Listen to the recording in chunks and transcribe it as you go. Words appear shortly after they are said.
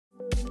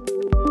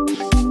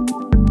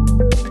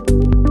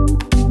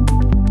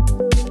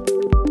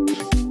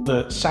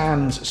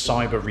SANS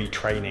Cyber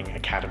Retraining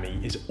Academy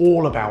is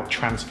all about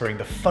transferring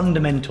the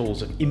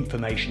fundamentals of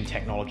information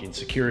technology and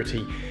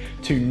security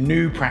to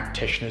new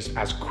practitioners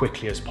as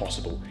quickly as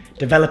possible,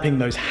 developing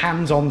those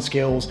hands-on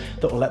skills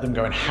that will let them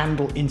go and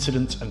handle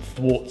incidents and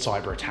thwart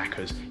cyber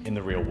attackers in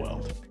the real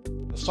world.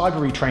 The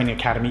Cyber Retraining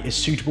Academy is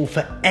suitable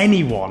for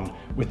anyone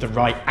with the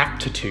right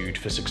aptitude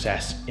for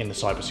success in the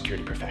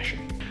cybersecurity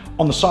profession.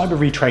 On the Cyber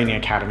Retraining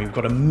Academy, we've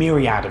got a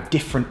myriad of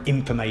different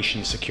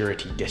information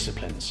security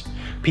disciplines.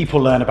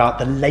 People learn about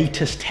the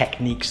latest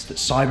techniques that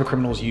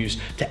cybercriminals use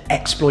to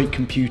exploit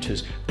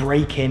computers,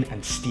 break in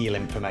and steal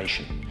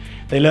information.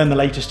 They learn the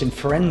latest in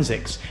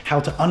forensics, how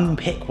to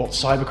unpick what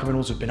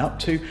cybercriminals have been up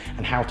to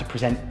and how to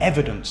present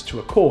evidence to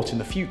a court in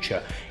the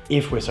future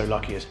if we're so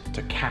lucky as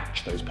to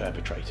catch those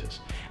perpetrators.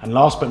 And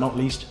last but not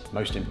least,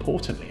 most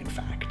importantly in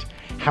fact,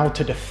 how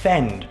to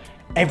defend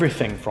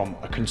everything from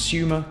a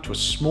consumer to a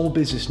small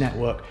business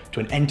network to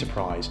an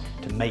enterprise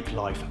to make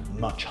life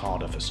much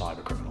harder for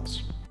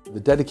cybercriminals. The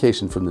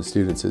dedication from the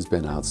students has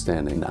been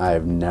outstanding. I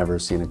have never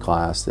seen a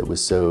class that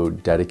was so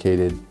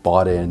dedicated,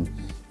 bought in,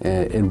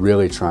 and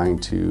really trying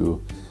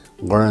to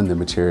learn the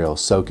material,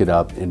 soak it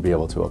up, and be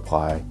able to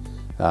apply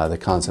the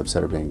concepts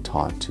that are being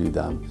taught to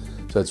them.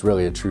 So it's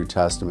really a true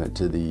testament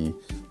to the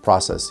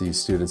process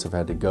these students have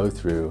had to go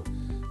through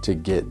to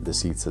get the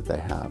seats that they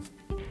have.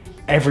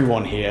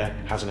 Everyone here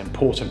has an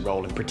important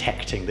role in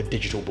protecting the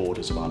digital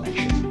borders of our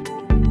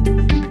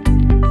nation.